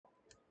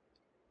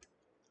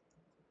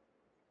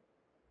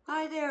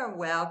Hi there,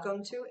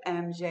 welcome to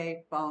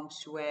MJ Feng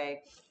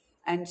Shui.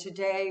 And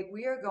today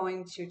we are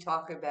going to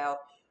talk about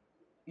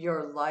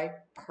your life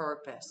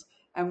purpose.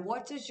 And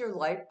what does your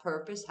life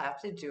purpose have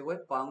to do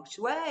with Feng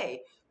Shui?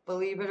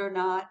 Believe it or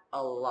not,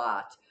 a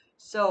lot.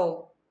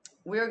 So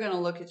we're going to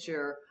look at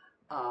your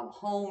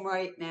home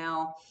right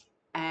now,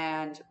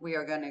 and we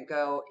are going to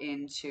go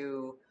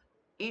into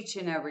each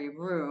and every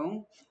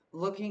room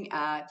looking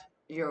at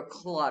your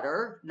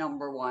clutter,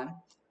 number one.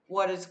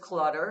 What is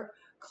clutter?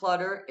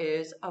 Clutter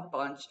is a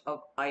bunch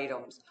of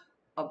items,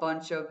 a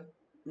bunch of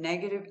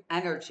negative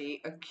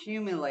energy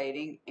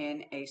accumulating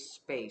in a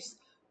space.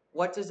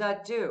 What does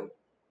that do?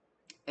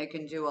 It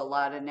can do a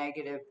lot of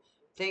negative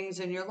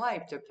things in your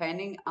life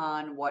depending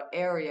on what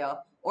area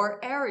or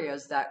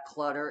areas that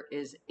clutter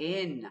is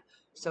in.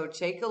 So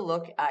take a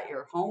look at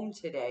your home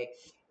today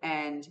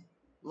and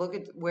look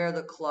at where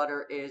the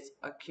clutter is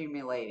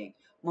accumulating.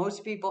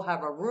 Most people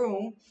have a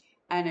room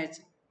and it's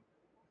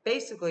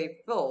basically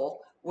full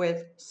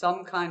with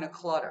some kind of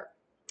clutter.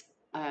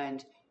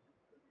 And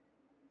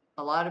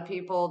a lot of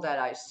people that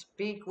I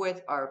speak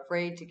with are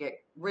afraid to get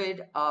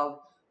rid of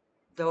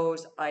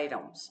those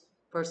items.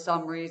 For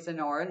some reason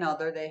or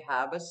another, they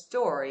have a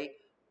story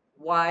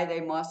why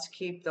they must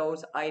keep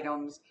those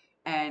items,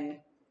 and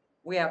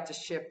we have to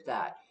shift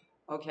that,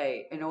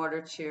 okay, in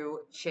order to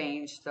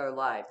change their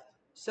life.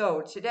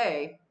 So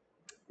today,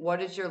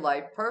 what is your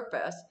life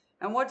purpose,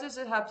 and what does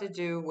it have to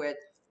do with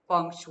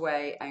Feng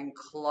Shui and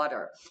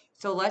clutter?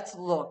 So let's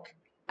look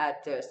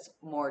at this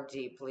more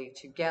deeply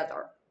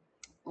together.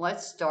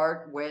 Let's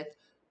start with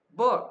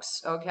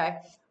books, okay?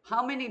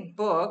 How many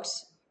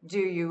books do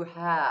you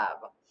have?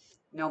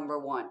 Number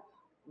one,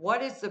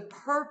 what is the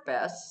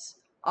purpose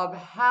of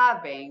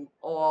having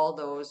all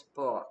those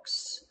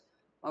books?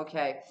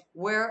 Okay,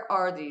 where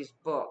are these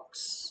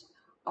books?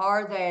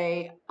 Are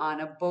they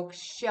on a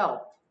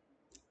bookshelf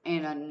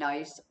in a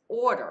nice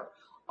order?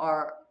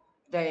 Are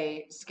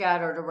they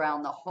scattered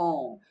around the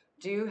home?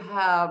 Do you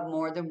have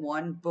more than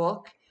one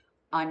book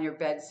on your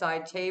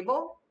bedside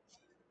table?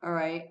 All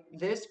right,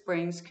 this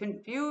brings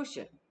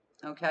confusion,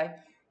 okay?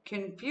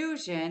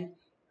 Confusion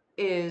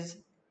is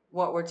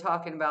what we're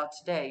talking about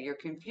today. You're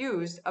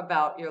confused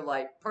about your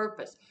life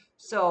purpose.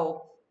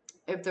 So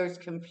if there's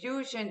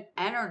confusion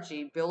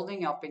energy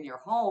building up in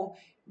your home,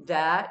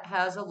 that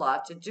has a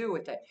lot to do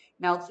with it.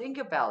 Now think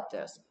about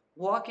this.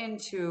 Walk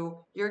into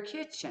your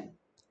kitchen.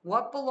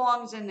 What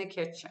belongs in the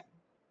kitchen,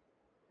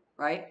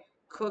 right?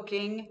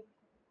 Cooking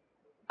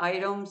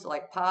items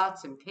like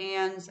pots and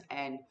pans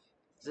and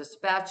the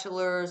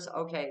spatulas,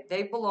 okay,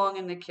 they belong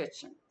in the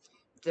kitchen.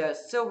 The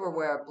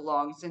silverware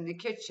belongs in the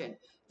kitchen.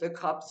 The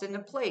cups and the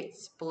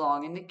plates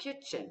belong in the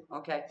kitchen,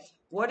 okay?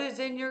 What is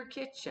in your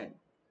kitchen,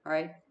 all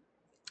right?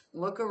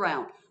 Look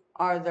around.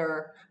 Are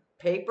there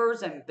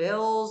papers and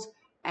bills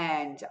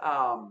and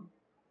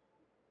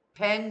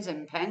pens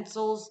and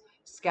pencils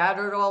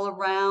scattered all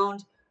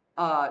around,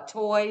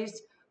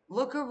 toys?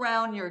 Look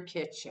around your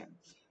kitchen.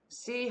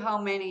 See how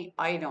many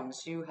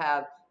items you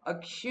have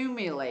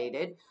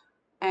accumulated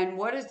and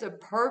what is the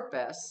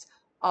purpose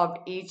of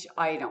each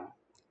item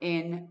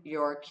in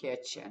your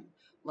kitchen.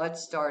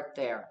 Let's start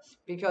there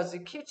because the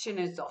kitchen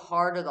is the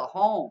heart of the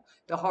home,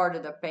 the heart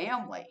of the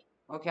family,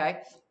 okay?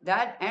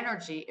 That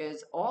energy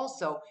is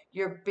also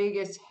your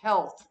biggest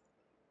health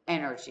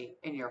energy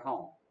in your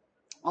home.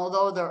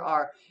 Although there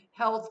are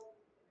health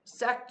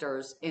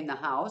sectors in the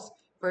house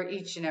for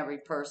each and every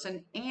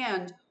person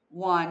and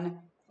one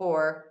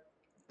for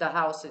the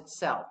house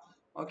itself.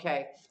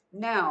 Okay,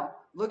 now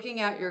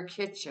looking at your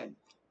kitchen,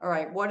 all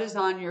right, what is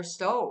on your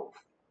stove?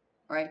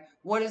 All right,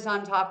 what is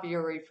on top of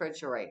your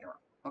refrigerator?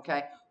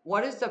 Okay,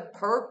 what is the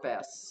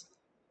purpose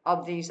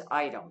of these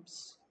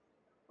items?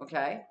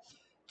 Okay,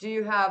 do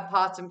you have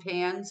pots and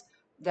pans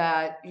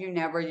that you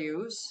never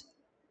use?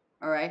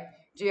 All right,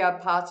 do you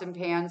have pots and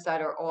pans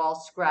that are all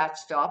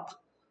scratched up?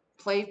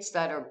 Plates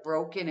that are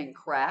broken and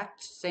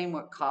cracked? Same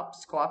with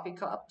cups, coffee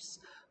cups.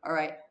 All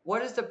right,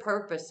 what is the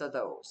purpose of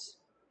those?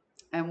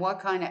 And what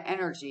kind of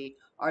energy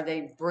are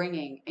they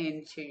bringing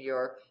into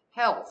your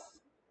health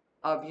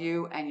of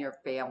you and your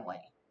family?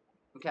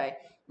 Okay,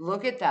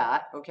 look at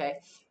that. Okay,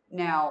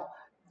 now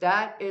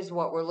that is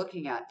what we're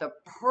looking at, the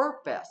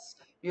purpose.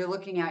 You're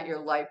looking at your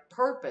life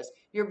purpose.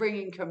 You're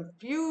bringing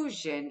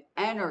confusion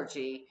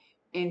energy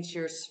into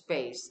your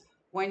space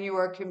when you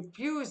are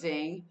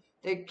confusing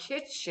the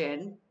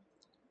kitchen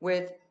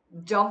with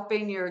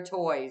dumping your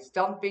toys,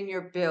 dumping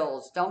your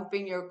bills,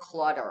 dumping your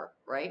clutter,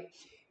 right?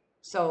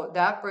 So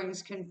that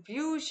brings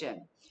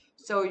confusion.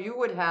 So you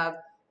would have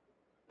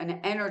an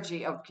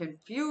energy of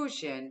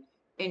confusion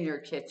in your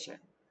kitchen.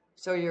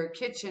 So your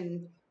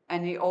kitchen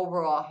and the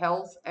overall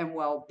health and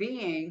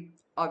well-being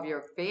of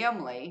your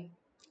family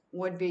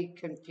would be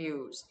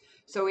confused.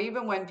 So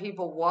even when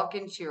people walk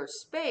into your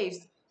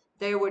space,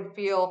 they would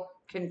feel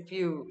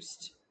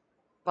confused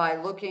by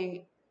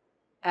looking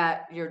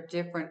at your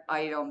different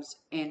items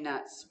in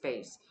that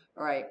space.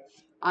 All right.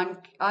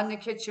 On the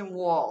kitchen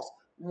walls,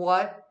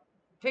 what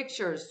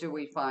pictures do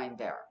we find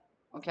there?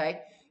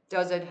 Okay.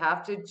 Does it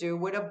have to do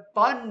with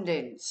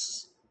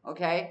abundance?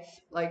 okay?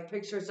 Like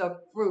pictures of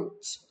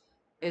fruit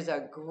is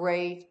a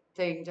great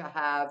thing to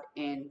have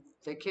in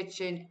the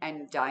kitchen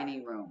and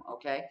dining room,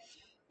 okay?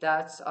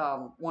 That's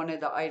one of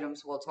the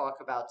items we'll talk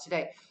about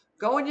today.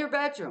 Go in your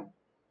bedroom.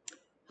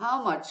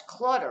 How much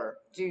clutter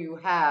do you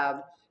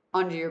have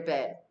under your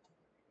bed,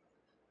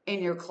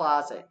 in your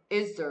closet?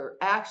 Is there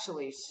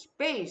actually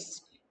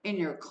space in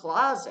your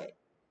closet?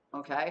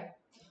 Okay?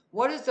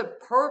 What is the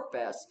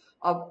purpose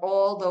of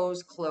all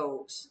those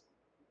clothes?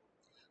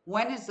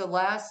 When is the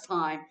last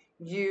time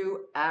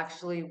you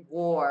actually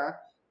wore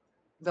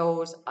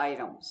those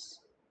items?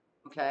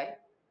 Okay?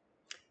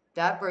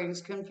 That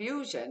brings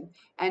confusion,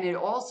 and it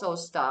also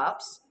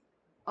stops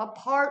a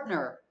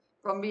partner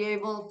from being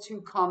able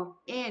to come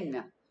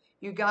in.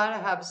 You got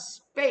to have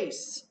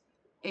space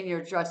in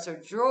your dresser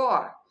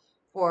drawer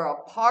for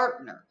a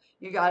partner.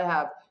 You got to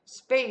have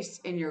space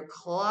in your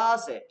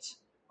closet,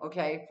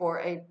 okay, for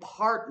a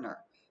partner.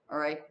 All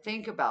right,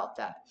 think about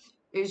that.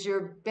 Is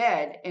your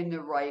bed in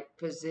the right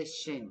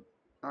position?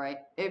 All right,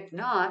 if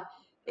not,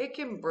 it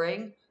can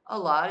bring a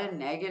lot of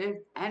negative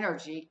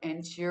energy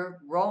into your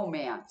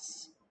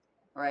romance,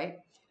 right?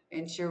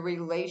 Into your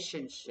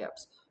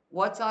relationships.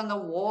 What's on the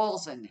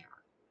walls in there?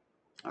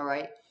 All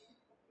right.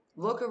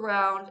 Look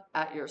around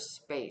at your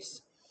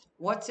space.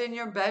 What's in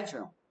your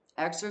bedroom?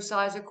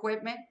 Exercise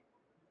equipment,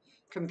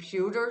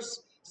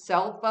 computers,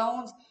 cell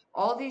phones.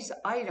 All these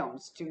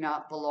items do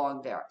not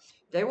belong there.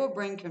 They will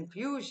bring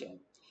confusion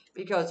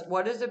because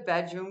what is a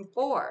bedroom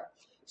for?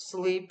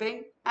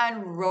 Sleeping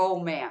and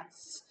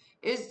romance.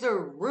 Is there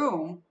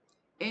room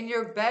in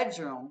your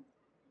bedroom,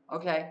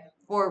 okay,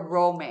 for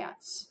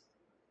romance?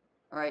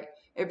 All right.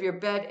 If your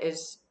bed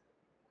is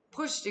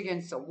pushed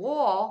against a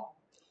wall,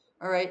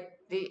 all right,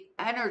 the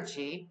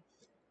energy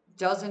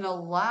doesn't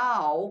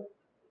allow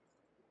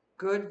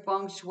good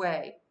feng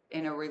shui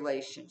in a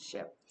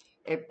relationship.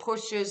 It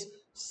pushes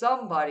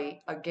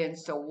somebody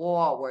against a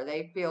wall where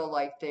they feel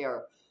like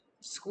they're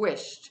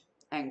squished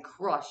and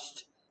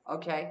crushed,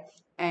 okay?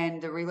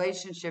 And the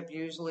relationship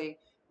usually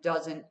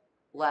doesn't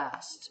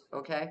last,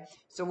 okay?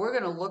 So we're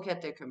going to look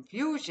at the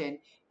confusion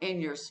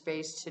in your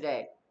space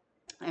today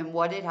and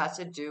what it has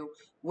to do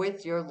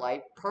with your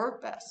life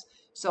purpose.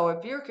 So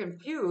if you're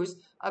confused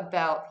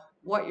about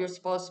what you're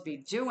supposed to be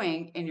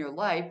doing in your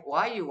life,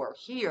 why you are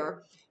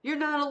here, you're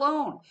not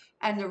alone.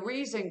 And the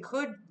reason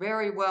could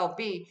very well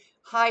be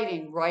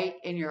hiding right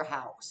in your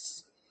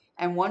house.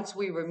 And once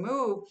we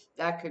remove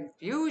that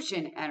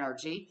confusion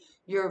energy,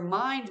 your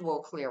mind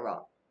will clear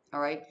up.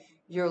 All right.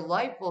 Your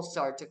life will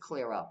start to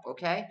clear up.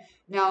 Okay.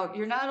 Now,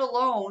 you're not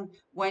alone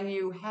when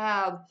you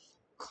have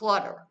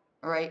clutter.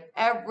 All right.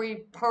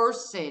 Every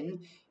person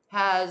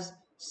has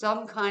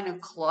some kind of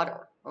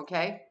clutter.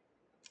 Okay.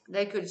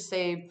 They could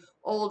save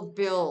old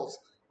bills,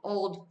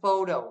 old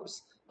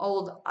photos,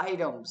 old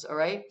items. All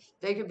right.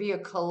 They could be a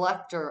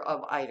collector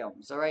of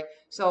items. All right.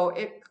 So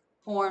it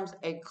forms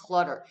a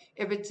clutter.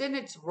 If it's in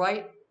its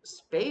right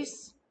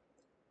space,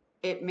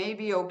 it may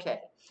be okay.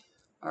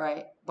 All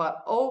right.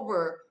 But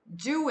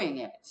overdoing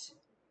it,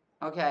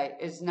 okay,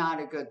 is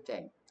not a good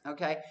thing.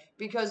 Okay.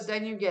 Because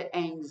then you get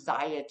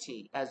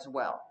anxiety as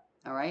well.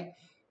 All right.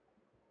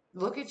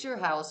 Look at your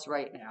house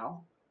right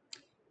now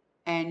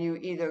and you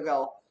either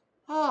go,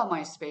 oh,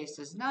 my space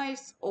is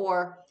nice,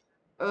 or,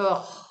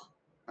 ugh,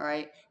 all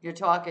right, you're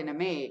talking to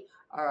me.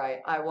 All right,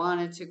 I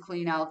wanted to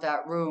clean out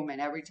that room,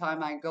 and every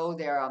time I go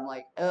there, I'm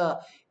like, ugh,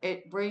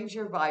 it brings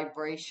your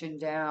vibration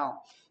down.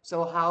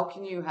 So how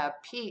can you have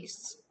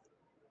peace,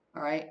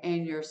 all right,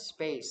 in your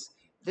space?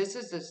 This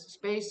is the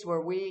space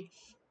where we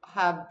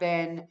have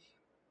been,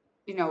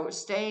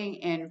 staying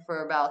in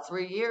for about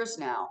 3 years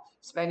now,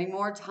 spending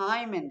more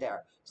time in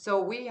there.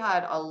 So we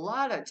had a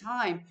lot of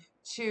time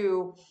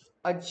to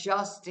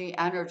adjust the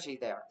energy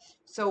there.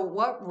 So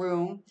what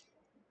room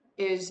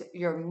is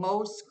your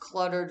most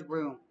cluttered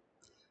room?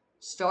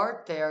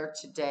 Start there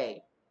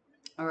today.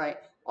 All right.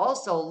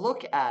 Also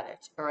look at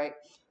it. All right.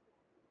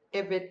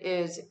 If it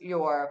is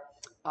your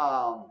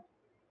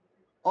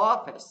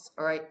office,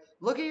 all right,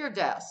 look at your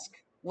desk.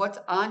 What's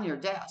on your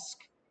desk?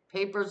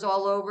 Papers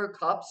all over,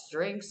 cups,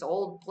 drinks,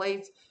 old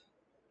plates,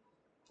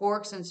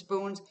 forks and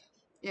spoons.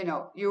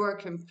 You are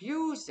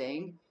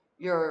confusing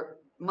your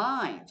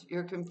mind.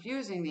 You're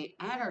confusing the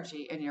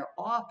energy in your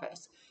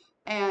office.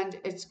 And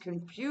it's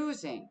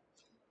confusing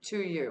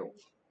to you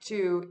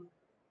to,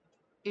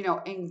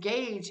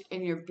 engage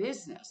in your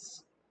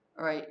business.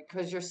 All right.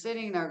 Because you're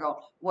sitting there going,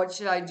 what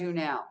should I do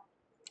now?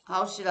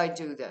 How should I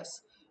do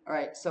this? All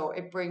right, so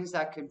it brings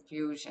that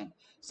confusion.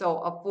 So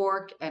a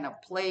fork and a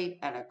plate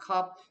and a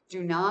cup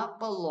do not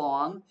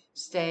belong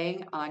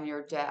staying on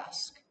your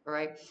desk. All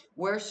right,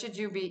 where should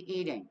you be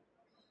eating?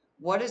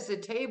 What is the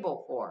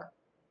table for?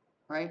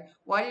 Right?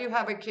 Why do you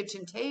have a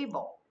kitchen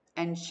table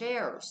and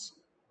chairs?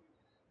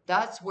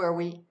 That's where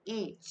we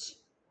eat.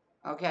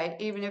 Okay,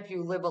 even if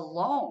you live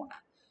alone,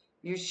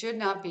 you should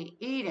not be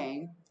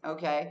eating,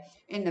 okay,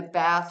 in the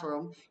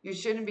bathroom. You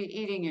shouldn't be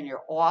eating in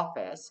your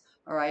office.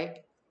 All right,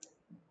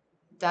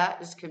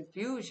 that is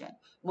confusion.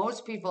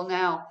 Most people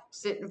now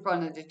sit in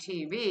front of the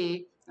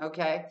TV,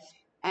 okay,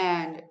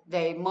 and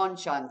they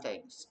munch on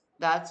things.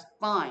 That's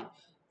fine.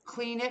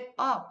 Clean it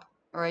up,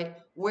 all right?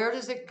 Where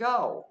does it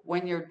go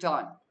when you're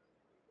done,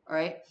 all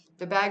right?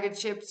 The bag of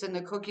chips and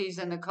the cookies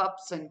and the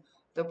cups and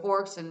the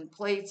forks and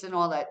plates and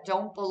all that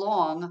don't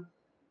belong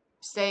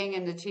staying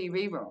in the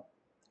TV room,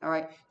 all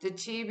right? The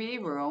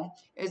TV room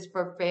is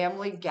for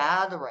family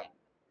gathering,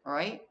 all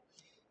right?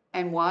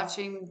 And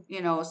watching,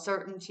 you know,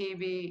 certain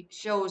TV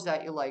shows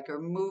that you like or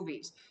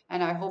movies.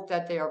 And I hope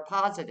that they are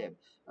positive,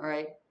 all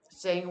right?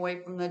 Staying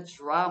away from the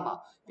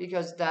drama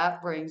because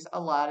that brings a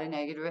lot of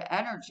negative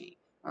energy,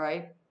 all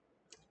right,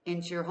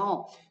 into your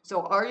home.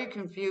 So are you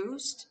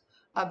confused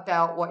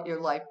about what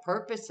your life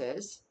purpose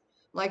is?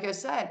 Like I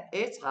said,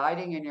 it's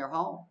hiding in your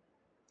home.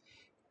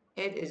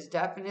 It is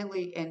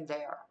definitely in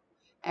there.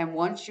 And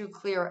once you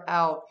clear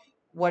out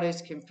what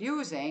is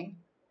confusing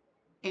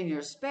in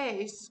your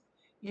space,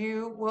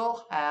 you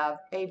will have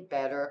a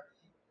better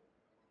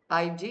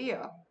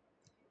idea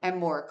and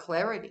more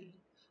clarity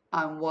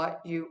on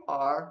what you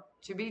are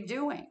to be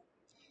doing.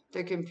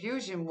 The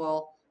confusion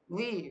will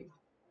leave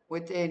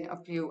within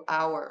a few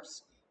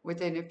hours,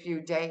 within a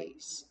few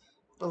days.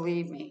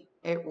 Believe me,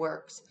 it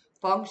works.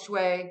 Feng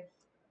Shui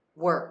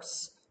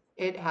works.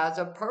 It has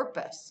a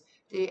purpose.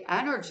 The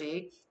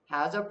energy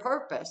has a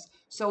purpose.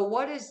 So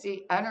what is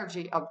the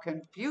energy of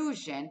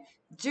confusion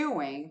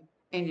doing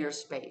in your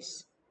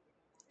space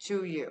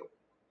to you?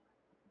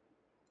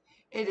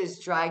 It is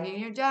dragging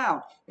you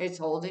down. It's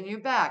holding you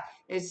back.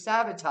 It's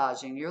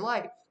sabotaging your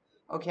life,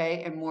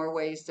 okay, in more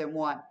ways than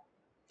one.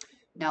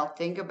 Now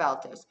think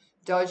about this.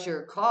 Does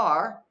your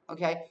car,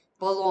 okay,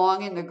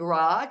 belong in the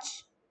garage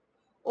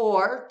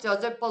or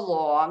does it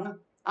belong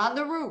on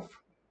the roof?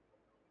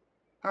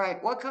 All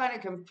right, what kind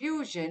of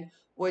confusion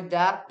would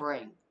that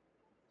bring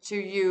to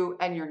you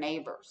and your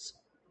neighbors?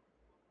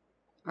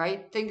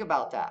 Right? Think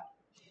about that.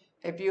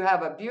 If you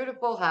have a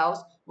beautiful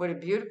house with a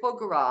beautiful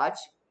garage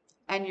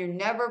and you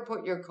never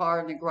put your car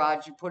in the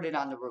garage, you put it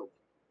on the roof.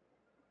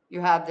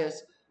 You have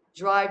this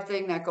drive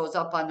thing that goes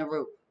up on the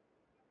roof.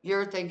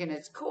 You're thinking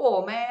it's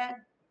cool, man,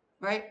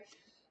 right?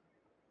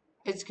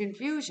 It's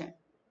confusion.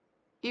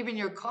 Even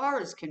your car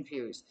is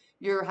confused.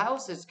 Your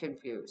house is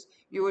confused.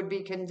 You would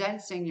be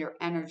condensing your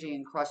energy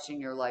and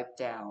crushing your life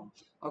down,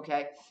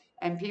 okay?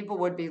 And people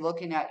would be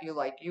looking at you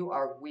like you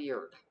are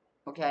weird,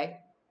 okay?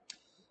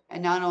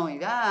 And not only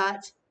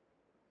that,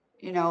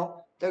 you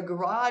know, the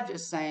garage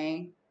is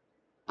saying,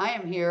 I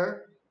am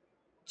here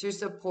to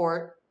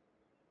support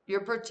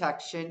your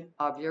protection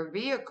of your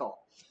vehicle.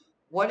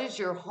 What is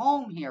your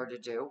home here to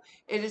do?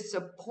 It is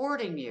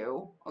supporting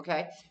you,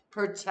 okay,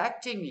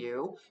 protecting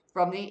you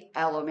from the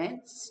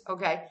elements,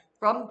 okay,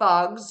 from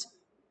bugs,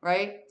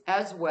 right,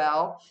 as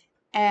well.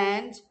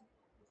 And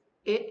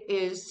it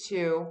is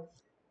to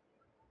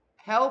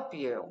help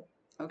you,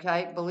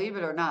 okay, believe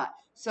it or not.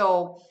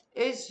 So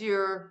is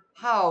your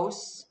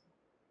house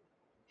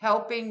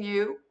helping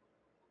you?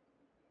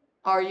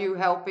 Are you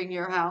helping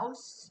your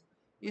house?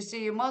 You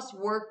see, you must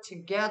work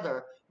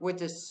together with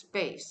the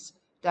space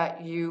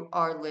that you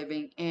are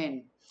living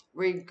in,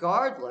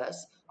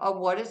 regardless of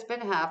what has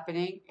been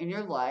happening in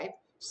your life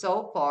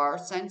so far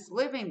since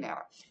living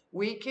there.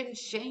 We can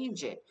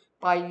change it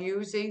by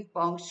using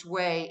Feng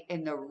Shui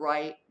in the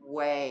right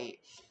way.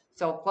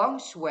 So Feng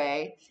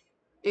Shui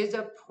is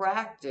a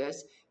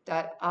practice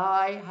that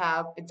I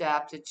have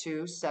adapted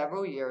to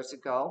several years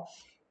ago,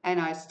 and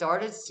I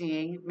started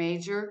seeing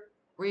major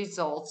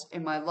results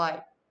in my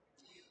life.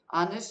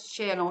 On this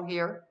channel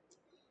here,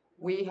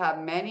 we have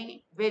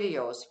many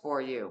videos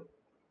for you,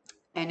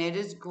 and it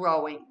is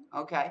growing,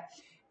 okay?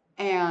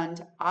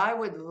 And I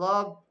would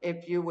love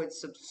if you would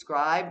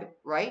subscribe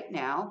right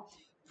now.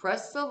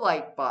 Press the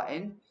like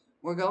button.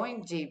 We're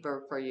going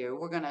deeper for you.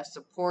 We're going to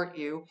support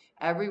you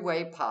every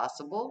way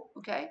possible,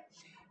 okay?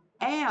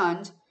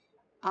 And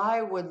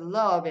I would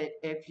love it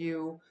if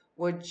you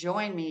would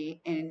join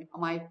me in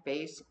my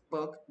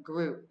Facebook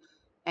group,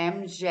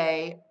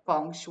 MJ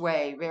Feng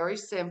Shui. Very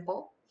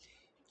simple.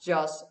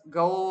 Just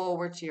go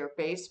over to your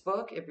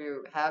Facebook if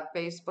you have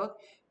Facebook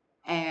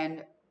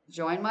and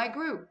join my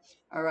group.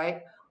 All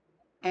right.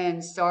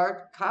 And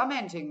start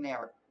commenting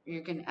there.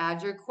 You can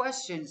add your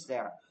questions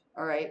there.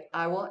 All right.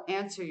 I will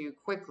answer you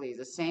quickly.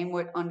 The same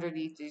with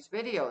underneath these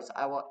videos.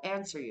 I will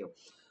answer you.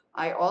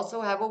 I also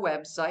have a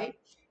website,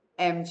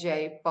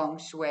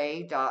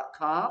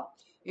 mjfengshui.com.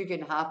 You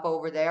can hop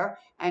over there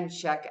and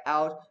check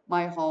out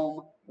my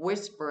home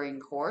whispering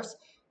course.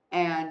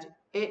 And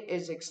it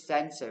is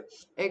extensive.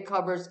 It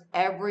covers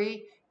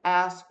every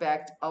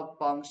aspect of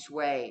Feng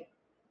Shui.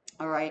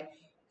 All right.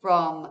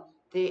 From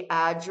the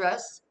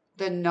address,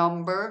 the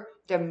number,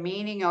 the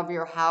meaning of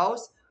your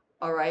house.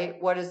 All right.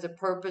 What is the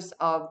purpose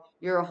of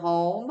your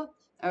home?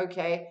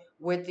 Okay.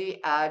 With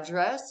the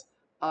address.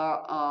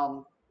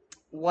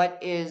 What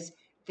is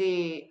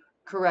the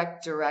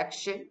correct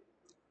direction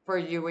for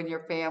you and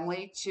your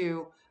family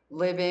to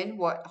live in?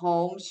 What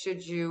homes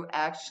should you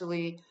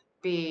actually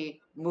be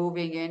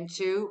moving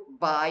into,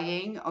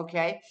 buying,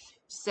 okay,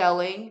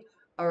 selling,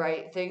 all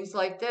right, things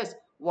like this.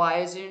 Why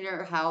isn't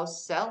your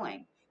house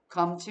selling?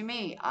 Come to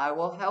me. I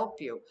will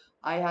help you.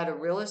 I had a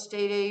real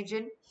estate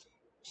agent.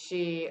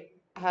 She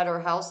had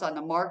her house on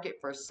the market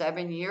for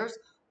 7 years.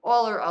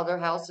 All her other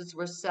houses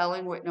were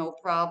selling with no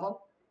problem.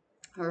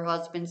 Her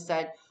husband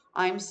said,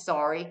 I'm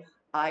sorry,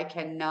 I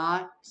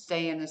cannot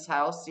stay in this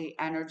house. The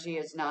energy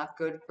is not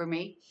good for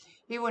me.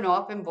 He went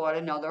off and bought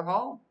another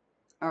home.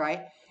 All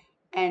right.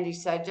 And he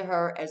said to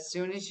her, as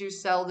soon as you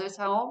sell this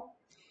home,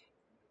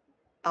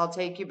 I'll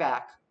take you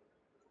back.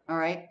 All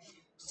right.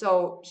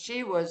 So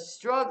she was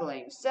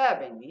struggling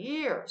 7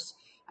 years.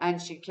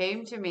 And she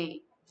came to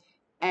me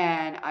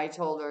and I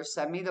told her,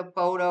 send me the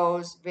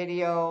photos,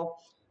 video,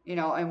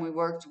 and we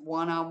worked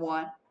one on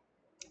one.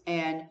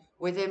 And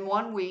within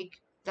 1 week,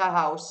 the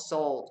house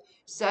sold.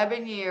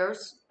 7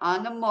 years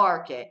on the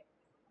market,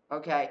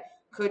 okay,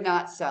 could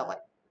not sell it.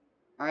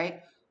 All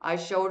right. I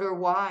showed her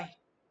why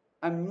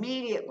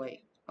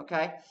immediately,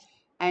 okay,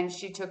 and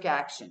she took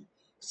action.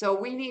 So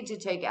we need to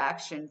take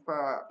action for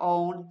our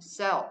own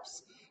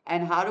selves.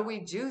 And how do we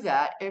do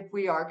that if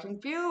we are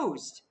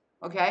confused?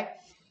 Okay.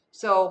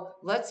 So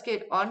let's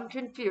get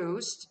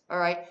unconfused. All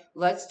right.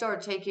 Let's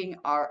start taking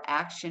our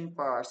action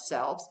for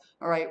ourselves.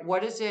 All right.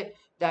 What is it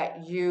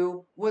that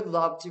you would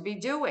love to be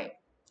doing?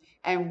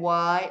 And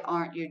why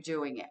aren't you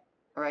doing it?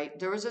 All right.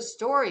 There is a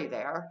story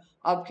there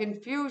of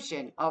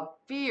confusion, of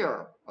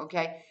fear.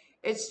 Okay.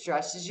 It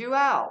stresses you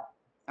out.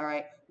 All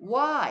right.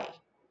 Why?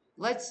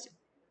 Let's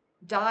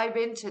dive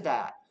into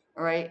that.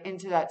 All right.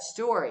 Into that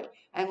story.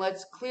 And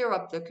let's clear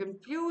up the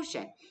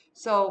confusion.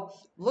 So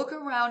look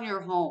around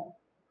your home.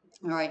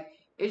 All right.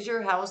 Is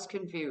your house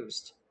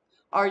confused?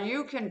 Are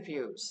you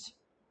confused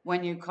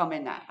when you come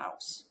in that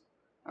house?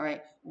 All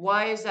right.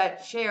 Why is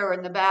that chair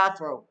in the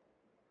bathroom?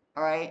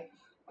 All right.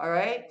 All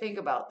right. Think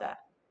about that.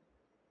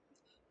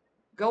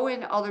 Go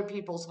in other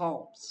people's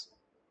homes.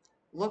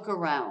 Look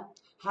around.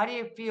 How do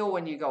you feel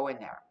when you go in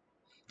there?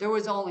 There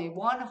was only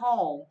one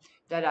home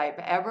that I've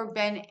ever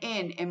been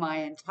in my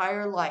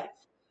entire life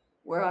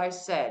where I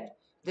said,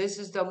 this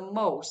is the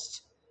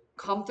most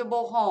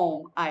comfortable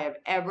home I have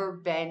ever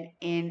been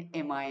in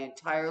my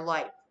entire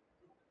life.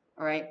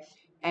 All right.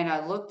 And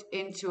I looked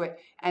into it,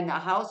 and the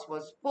house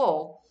was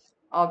full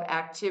of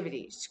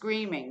activity,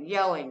 screaming,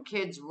 yelling,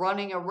 kids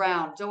running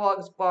around,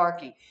 dogs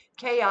barking,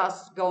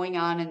 chaos going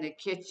on in the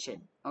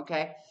kitchen.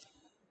 Okay.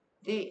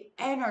 The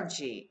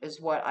energy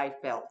is what I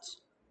felt.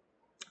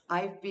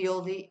 I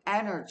feel the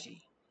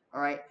energy.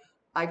 All right.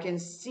 I can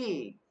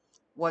see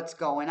what's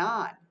going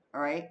on.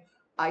 All right.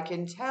 I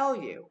can tell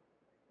you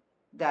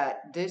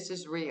that this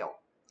is real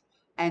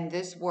and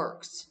this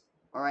works.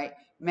 All right.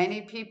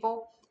 Many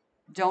people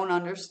don't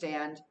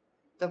understand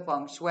the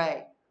Feng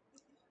Shui.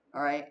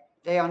 All right.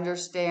 They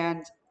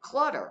understand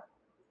clutter,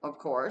 of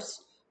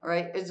course. All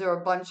right. Is there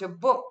a bunch of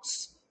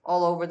books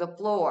all over the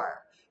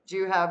floor? Do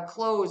you have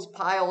clothes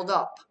piled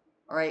up,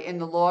 all right, in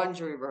the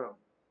laundry room?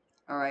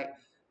 All right.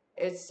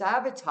 It's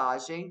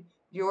sabotaging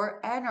your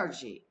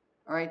energy.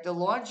 All right. The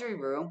laundry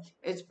room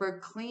is for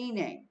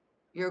cleaning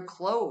your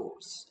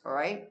clothes. All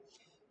right.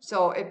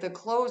 So if the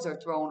clothes are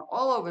thrown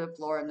all over the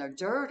floor and they're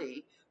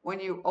dirty, when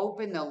you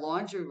open the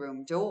laundry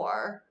room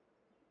door,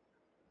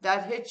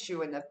 that hits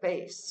you in the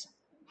face.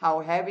 How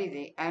heavy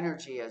the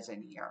energy is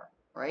in here,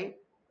 right?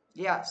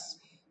 Yes.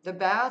 The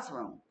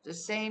bathroom, the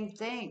same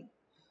thing.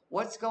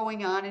 What's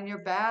going on in your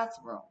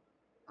bathroom,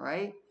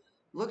 right?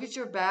 Look at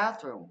your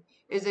bathroom.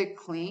 Is it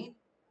clean?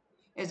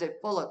 Is it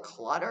full of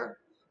clutter,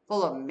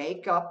 full of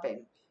makeup and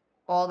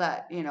all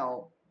that,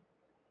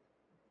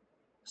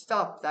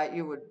 stuff that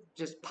you would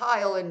just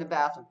pile in the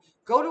bathroom?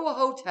 Go to a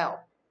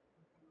hotel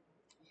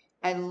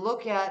and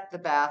look at the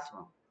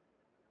bathroom.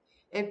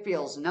 It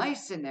feels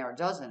nice in there,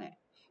 doesn't it?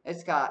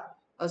 It's got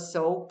a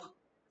soap,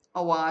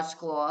 a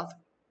washcloth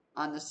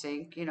on the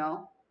sink,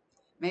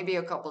 maybe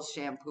a couple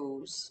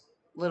shampoos,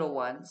 little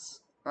ones,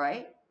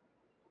 right?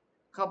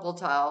 Couple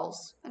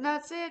towels, and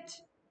that's it.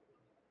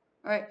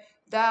 Right?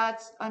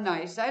 That's a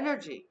nice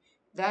energy.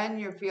 Then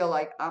you feel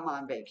like I'm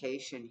on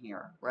vacation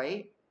here,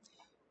 right?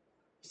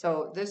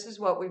 So this is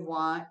what we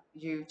want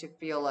you to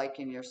feel like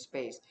in your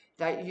space,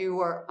 that you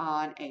are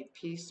on a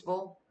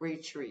peaceful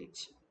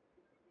retreat.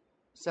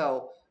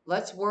 So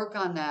let's work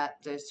on that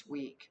this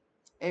week.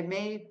 It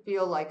may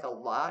feel like a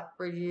lot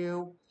for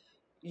you.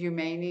 You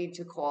may need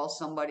to call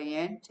somebody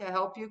in to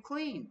help you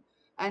clean,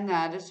 and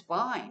that is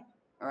fine.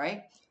 All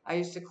right. I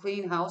used to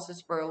clean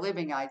houses for a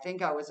living. I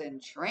think I was in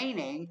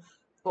training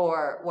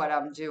for what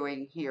I'm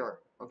doing here.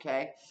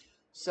 Okay.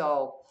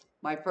 So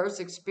my first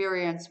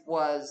experience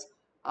was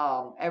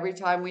every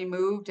time we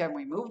moved, and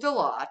we moved a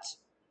lot,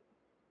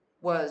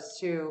 was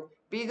to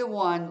be the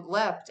one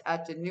left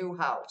at the new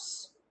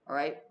house. All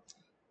right.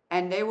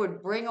 And they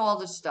would bring all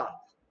the stuff.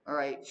 All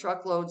right.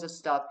 Truckloads of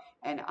stuff.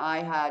 And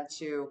I had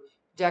to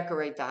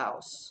decorate the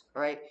house,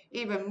 right?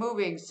 Even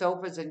moving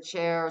sofas and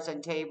chairs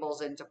and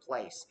tables into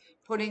place,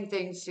 putting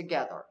things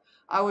together.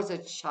 I was a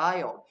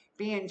child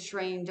being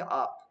trained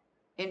up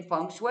in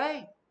Feng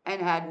Shui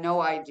and had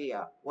no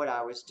idea what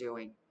I was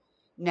doing.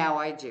 Now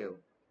I do.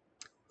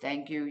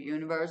 Thank you,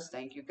 universe.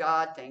 Thank you,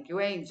 God. Thank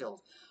you,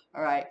 angels.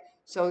 All right.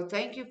 So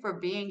thank you for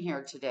being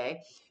here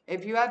today.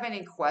 If you have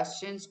any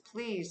questions,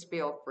 please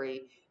feel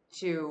free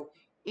to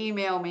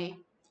email me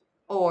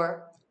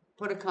or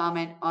put a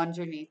comment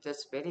underneath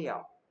this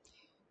video.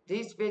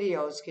 These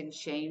videos can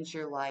change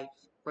your life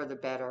for the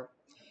better.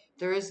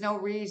 There is no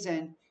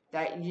reason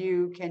that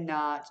you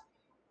cannot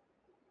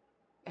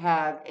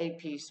have a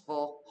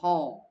peaceful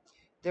home.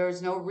 There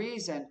is no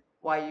reason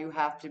why you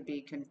have to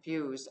be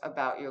confused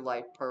about your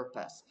life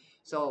purpose.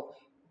 So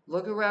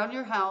look around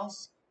your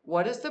house.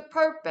 What is the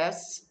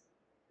purpose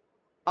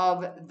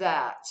of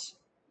that?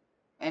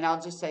 And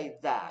I'll just say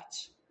that.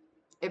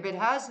 If it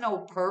has no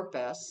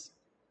purpose,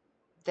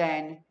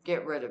 then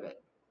get rid of it.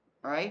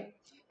 All right?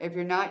 If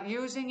you're not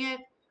using it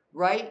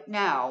right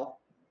now,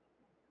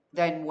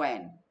 then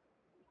when?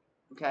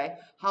 Okay?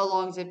 How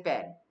long's it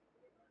been?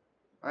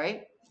 All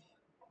right?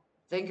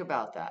 Think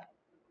about that.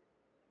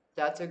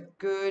 That's a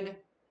good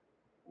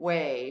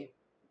way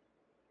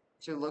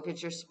to look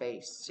at your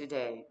space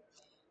today.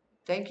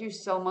 Thank you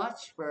so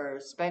much for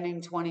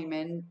spending 20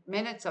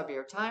 minutes of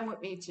your time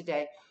with me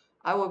today.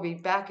 I will be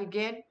back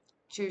again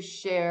to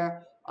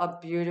share a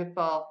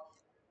beautiful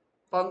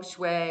Feng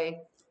Shui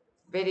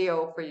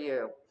video for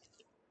you.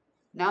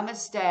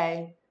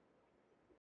 Namaste.